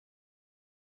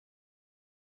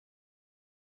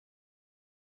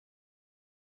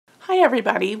Hi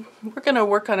everybody, we're going to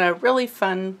work on a really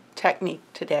fun technique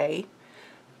today,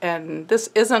 and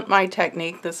this isn't my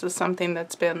technique. This is something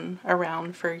that's been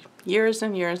around for years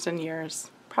and years and years,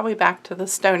 probably back to the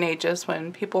Stone Ages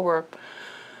when people were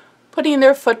putting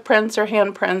their footprints or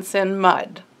handprints in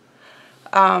mud.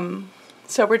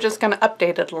 So we're just going to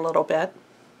update it a little bit,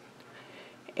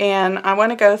 and I want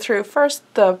to go through first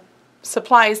the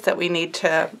supplies that we need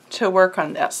to work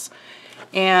on this.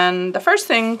 And the first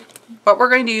thing, what we're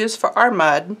going to use for our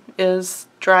mud is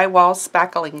drywall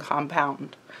spackling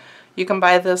compound. You can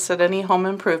buy this at any home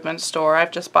improvement store.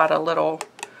 I've just bought a little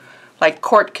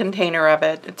quart container of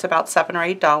it. It's about $7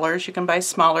 or $8. You can buy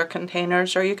smaller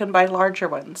containers or you can buy larger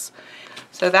ones.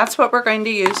 So that's what we're going to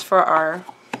use for our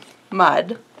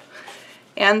mud.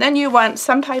 And then you want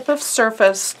some type of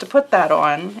surface to put that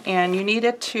on, and you need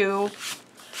it to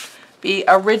be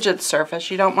a rigid surface.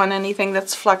 You don't want anything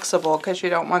that's flexible because you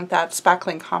don't want that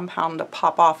spackling compound to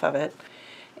pop off of it.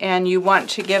 And you want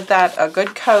to give that a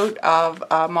good coat of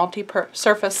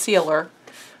multi-surface sealer,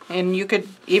 and you could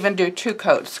even do 2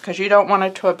 coats because you don't want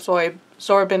it to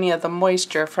absorb any of the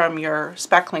moisture from your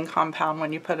spackling compound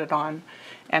when you put it on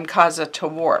and cause it to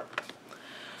warp.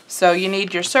 So you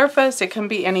need your surface. It can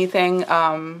be anything.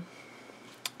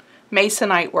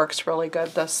 Masonite works really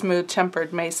good. The smooth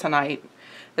tempered masonite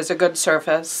is a good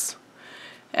surface.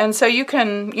 And so you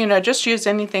can, just use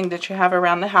anything that you have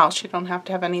around the house. You don't have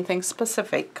to have anything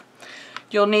specific.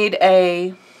 You'll need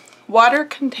a water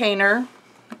container,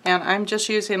 and I'm just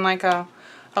using like a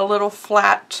little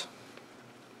flat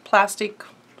plastic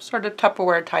sort of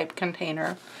Tupperware type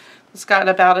container. It's got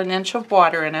about 1 inch of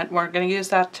water in it. We're going to use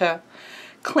that to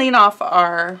clean off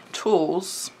our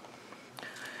tools.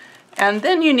 And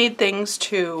then you need things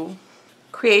to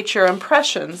create your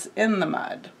impressions in the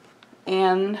mud,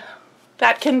 and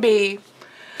that can be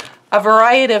a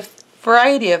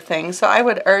variety of things. So I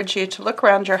would urge you to look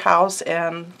around your house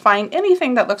and find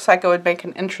anything that looks like it would make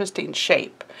an interesting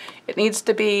shape. It needs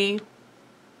to be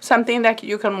something that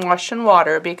you can wash in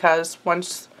water, because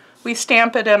once we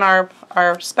stamp it in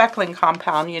our speckling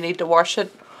compound, you need to wash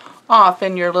it off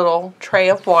in your little tray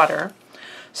of water.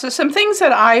 So some things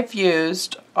that I've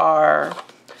used are,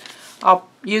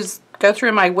 go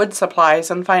through my wood supplies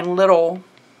and find little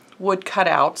wood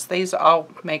cutouts. These all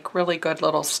make really good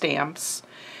little stamps.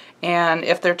 And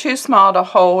if they're too small to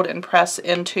hold and press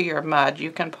into your mud,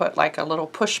 you can put like a little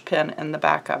push pin in the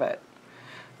back of it,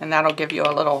 and that'll give you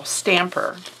a little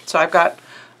stamper. So I've got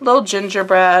a little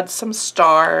gingerbread, some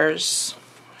stars.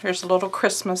 Here's a little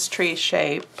Christmas tree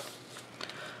shape.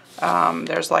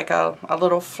 There's like a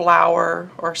little flower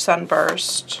or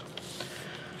sunburst.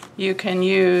 You can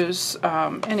use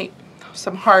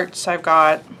some hearts. I've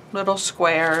got little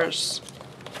squares.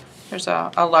 There's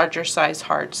a larger size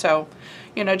heart. So,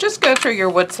 just go through your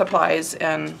wood supplies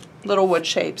and little wood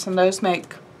shapes, and those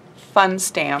make fun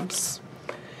stamps.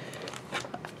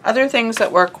 Other things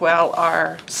that work well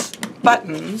are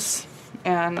buttons,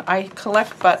 and I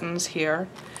collect buttons here.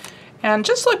 And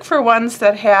just look for ones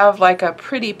that have like a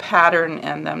pretty pattern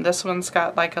in them. This one's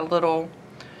got like a little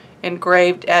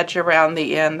engraved edge around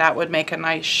the end. That would make a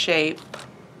nice shape.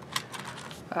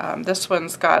 This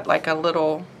one's got like a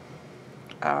little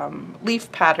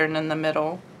leaf pattern in the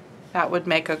middle. That would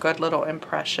make a good little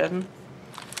impression.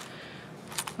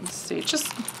 Let's see,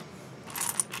 just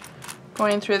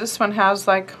going through. This one has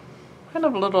like kind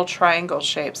of little triangle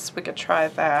shapes. We could try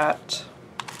that.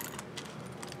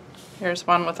 Here's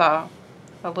one with a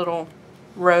little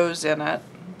rose in it.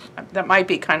 That might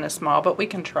be kind of small, but we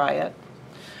can try it.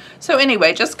 So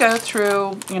anyway, just go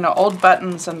through, old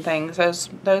buttons and things.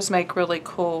 Those make really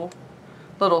cool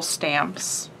little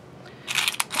stamps.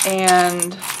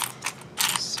 And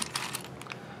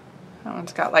that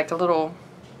one's got like a little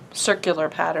circular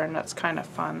pattern that's kind of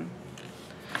fun.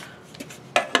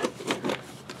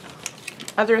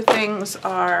 Other things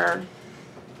are,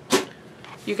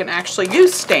 you can actually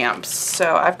use stamps.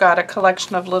 So I've got a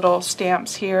collection of little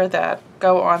stamps here that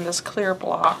go on this clear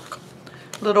block.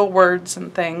 Little words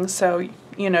and things. So,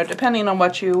 depending on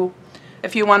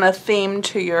if you want a theme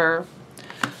to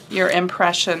your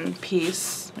impression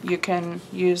piece, you can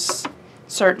use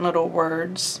certain little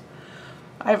words.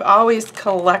 I've always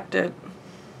collected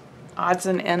odds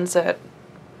and ends at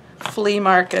flea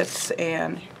markets,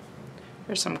 and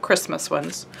here's some Christmas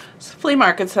ones. Flea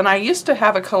markets, and I used to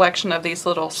have a collection of these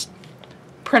little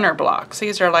printer blocks.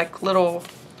 These are like little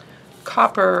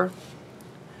copper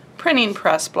printing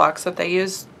press blocks that they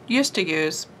used to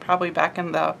use probably back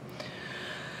in the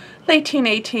late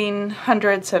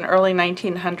 1800s and early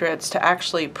 1900s to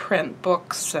actually print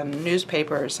books and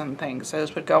newspapers and things.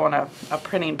 Those would go on a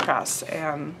printing press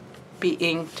and be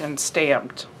inked and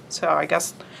stamped. So I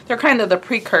guess they're kind of the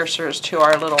precursors to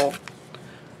our little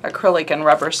acrylic and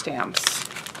rubber stamps.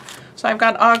 So I've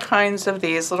got all kinds of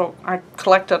these little, I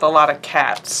collected a lot of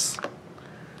cats.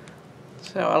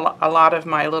 So a lot of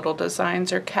my little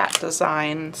designs are cat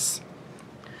designs.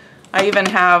 I even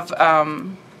have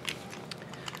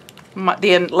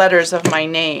the letters of my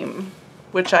name,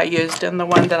 which I used in the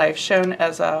one that I've shown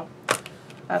as a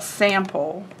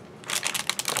sample.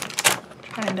 I'm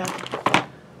trying to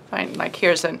find, like,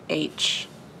 here's an H.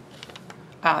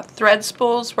 Thread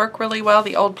spools work really well,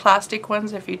 the old plastic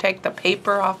ones. If you take the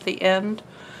paper off the end,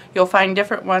 you'll find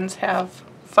different ones have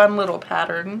fun little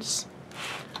patterns.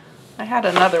 I had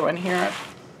another one here.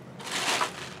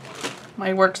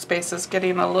 My workspace is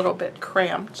getting a little bit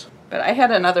cramped, but I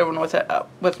had another one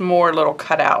with more little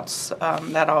cutouts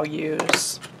that I'll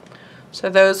use. So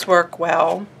those work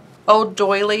well. Old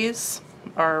doilies,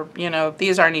 or, you know,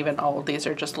 these aren't even old. These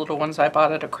are just little ones I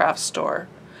bought at a craft store.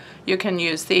 You can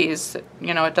use these.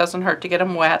 You know, it doesn't hurt to get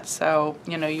them wet, so,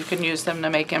 you know, you can use them to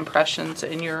make impressions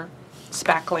in your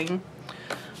spackling.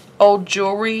 Old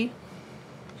jewelry.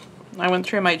 I went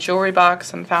through my jewelry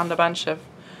box and found a bunch of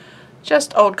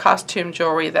just old costume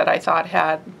jewelry that I thought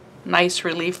had nice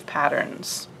relief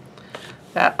patterns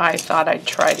that I thought I'd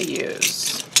try to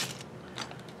use.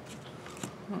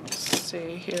 Let's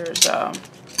see, here's a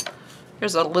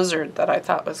lizard that I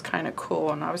thought was kind of cool,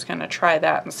 and I was going to try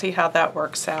that and see how that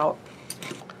works out.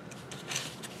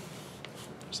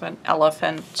 There's an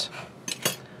elephant.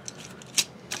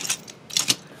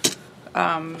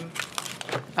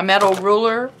 A metal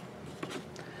ruler.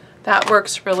 That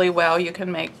works really well. You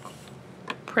can make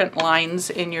print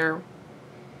lines in your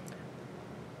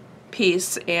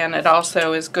piece, and it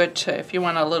also is good to, if you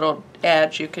want a little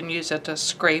edge, you can use it to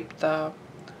scrape the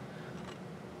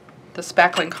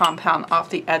spackling compound off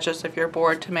the edges of your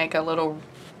board to make a little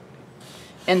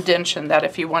indentation that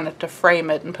if you wanted to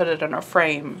frame it and put it in a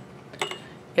frame,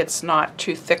 it's not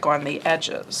too thick on the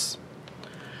edges.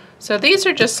 So these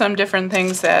are just some different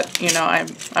things that, you know,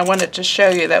 I wanted to show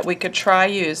you that we could try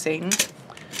using.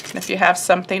 And if you have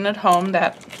something at home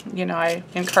that, you know, I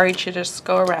encourage you to just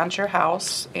go around your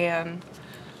house and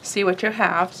see what you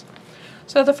have.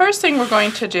 So the first thing we're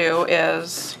going to do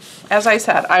is, as I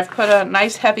said, I've put a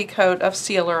nice heavy coat of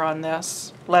sealer on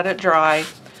this, let it dry.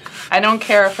 I don't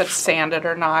care if it's sanded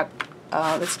or not.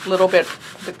 It's a little bit,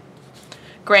 the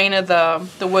grain of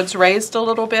the wood's raised a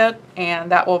little bit,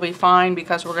 and that will be fine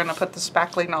because we're going to put the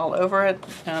spackling all over it.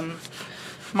 And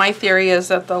my theory is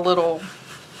that the little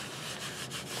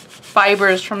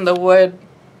fibers from the wood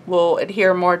will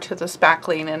adhere more to the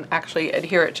spackling and actually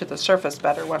adhere it to the surface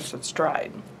better once it's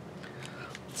dried.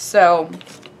 So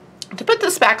to put the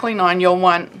spackling on,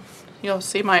 you'll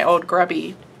see my old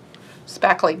grubby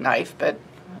spackling knife, but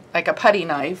like a putty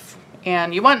knife,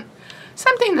 and you want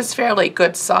something that's fairly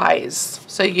good size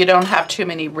so you don't have too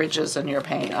many ridges in your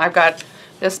paint. I've got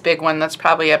this big one that's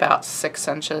probably about 6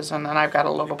 inches, and then I've got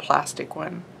a little plastic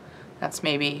one that's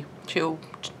maybe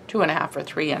 2.5 or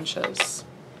 3 inches.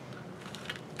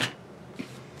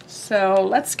 So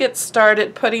let's get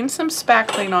started putting some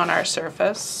spackling on our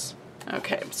surface.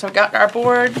 Okay, so we've got our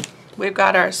board, we've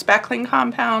got our spackling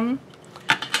compound,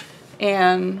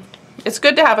 and it's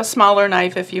good to have a smaller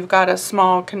knife if you've got a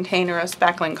small container of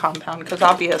spackling compound, because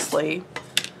obviously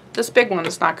this big one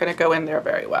is not going to go in there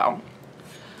very well.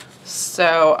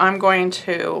 So I'm going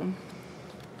to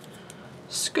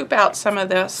scoop out some of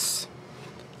this.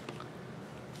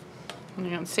 You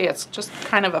can see it's just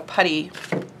kind of a putty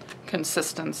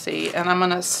consistency, and I'm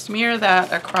going to smear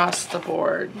that across the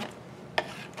board.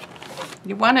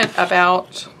 You want it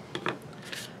about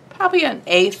probably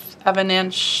 1/8 of an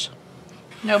inch,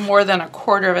 no more than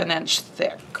 1/4 of an inch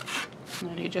thick.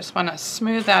 And you just want to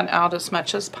smooth that out as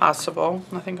much as possible.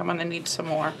 I think I'm going to need some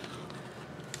more.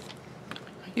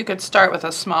 You could start with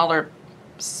a smaller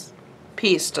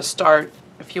piece to start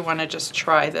if you want to just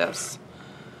try this.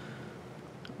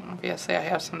 Obviously I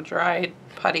have some dried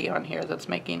putty on here that's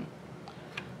making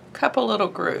a couple little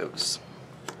grooves.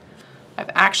 I've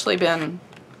actually been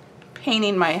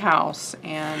painting my house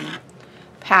and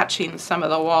patching some of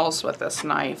the walls with this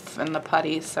knife and the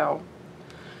putty, so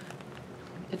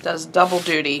it does double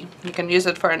duty. You can use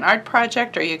it for an art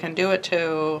project, or you can do it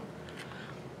to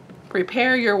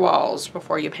prepare your walls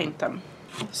before you paint them.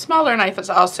 The smaller knife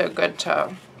is also good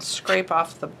to scrape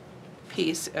off the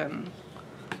piece and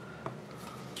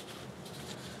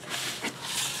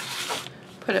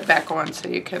put it back on so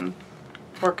you can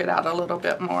work it out a little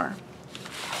bit more.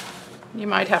 You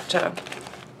might have to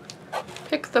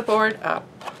pick the board up.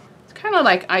 It's kind of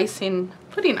like icing,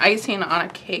 putting icing on a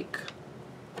cake.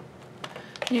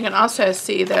 You can also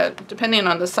see that depending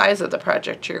on the size of the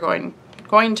project you're going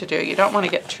to do, you don't want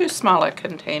to get too small a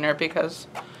container because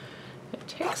it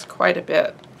takes quite a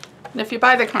bit. And if you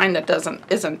buy the kind that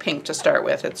isn't pink to start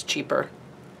with, it's cheaper.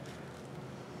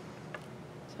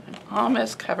 So I'm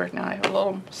almost covered now. I have a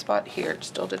little spot here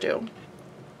still to do.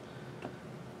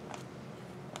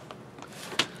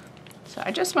 So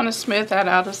I just want to smooth that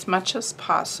out as much as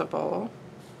possible.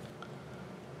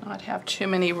 Not have too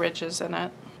many ridges in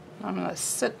it. I'm going to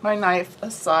set my knife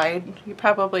aside. You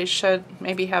probably should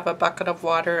maybe have a bucket of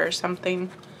water or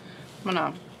something. I'm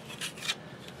going to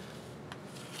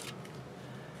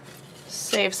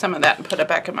save some of that and put it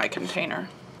back in my container.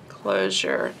 Close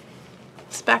your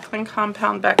spackling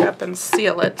compound back up and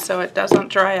seal it so it doesn't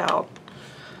dry out.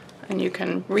 And you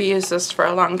can reuse this for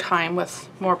a long time with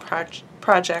more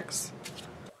projects.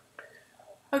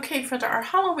 Okay, for our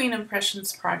Halloween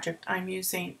Impressions project, I'm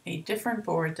using a different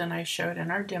board than I showed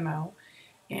in our demo.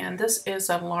 And this is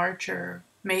a larger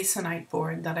masonite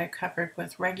board that I covered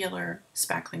with regular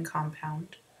spackling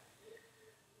compound.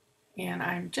 And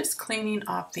I'm just cleaning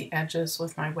off the edges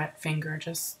with my wet finger,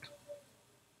 just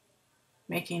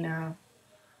making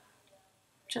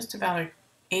just about an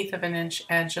 1/8 of an inch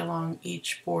edge along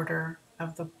each border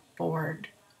of the board,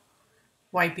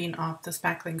 wiping off the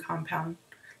spackling compound.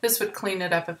 This would clean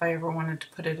it up if I ever wanted to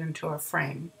put it into a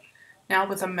frame. Now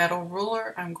with a metal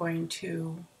ruler, I'm going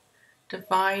to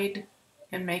divide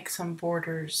and make some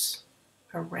borders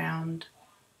around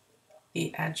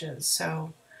the edges.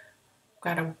 So I've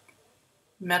got a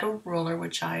metal ruler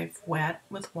which I've wet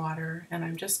with water, and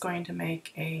I'm just going to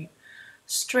make a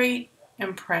straight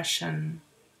impression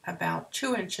about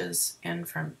 2 inches in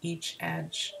from each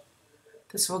edge.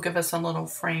 This will give us a little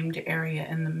framed area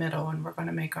in the middle, and we're going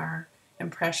to make our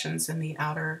impressions in the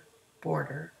outer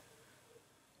border.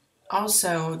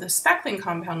 Also, the spackling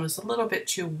compound was a little bit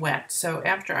too wet, so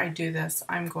after I do this,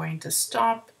 I'm going to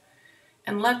stop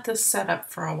and let this set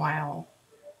up for a while.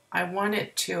 I want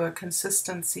it to a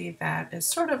consistency that is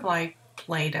sort of like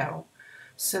Play-Doh,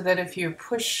 so that if you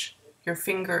push your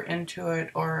finger into it,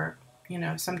 or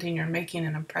something you're making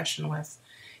an impression with,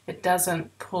 it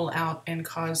doesn't pull out and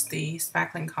cause the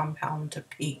spackling compound to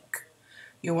peak.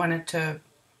 You want it to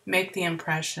make the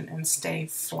impression and stay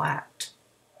flat,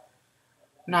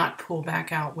 not pull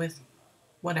back out with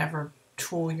whatever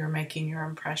tool you're making your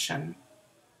impression.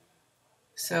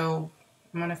 So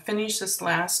I'm going to finish this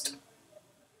last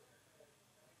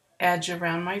edge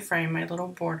around my frame, my little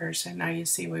borders, and now you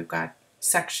see we've got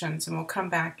sections, and we'll come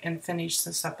back and finish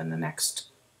this up in the next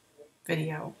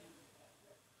video.